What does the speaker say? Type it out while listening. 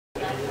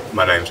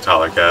My name's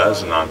Tyler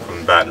Gaz, and I'm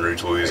from Baton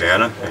Rouge,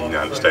 Louisiana, in the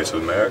United States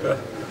of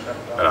America,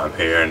 and I'm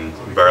here in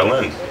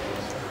Berlin.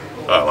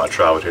 I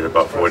traveled here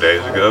about 4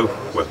 days ago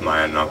with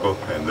my aunt and uncle,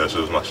 and this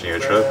was my senior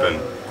trip,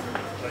 and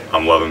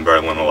I'm loving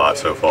Berlin a lot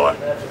so far.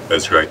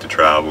 It's great to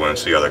travel and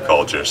see other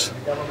cultures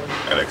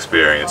and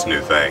experience new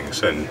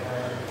things, and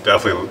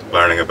definitely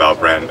learning about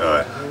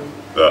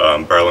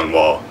the Berlin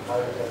Wall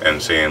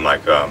and seeing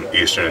like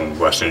Eastern and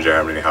Western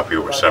Germany, how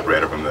people were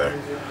separated from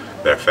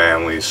their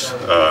families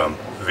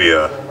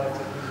via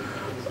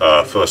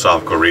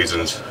philosophical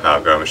reasons, how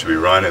government should be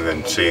run, and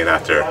then seeing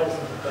after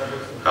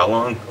how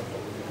long?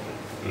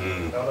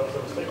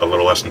 A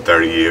little less than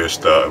 30 years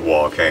the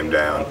wall came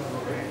down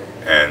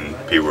and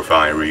people were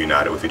finally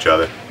reunited with each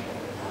other,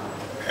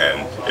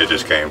 and it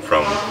just came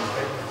from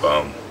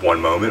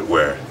one moment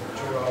where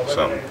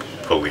some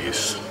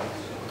police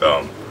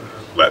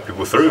let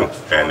people through,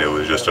 and it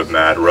was just a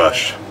mad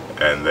rush,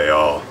 and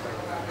the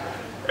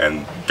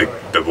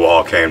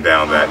wall came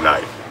down that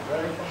night,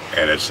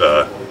 and it's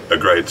a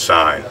great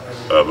sign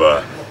of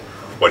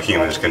what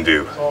humans can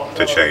do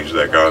to change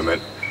their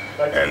government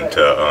and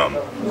to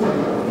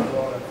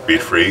be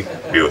free,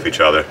 be with each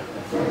other,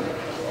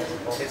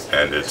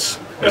 and it's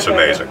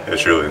amazing.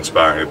 It's really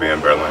inspiring to be in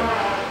Berlin,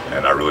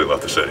 and I really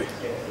love the city.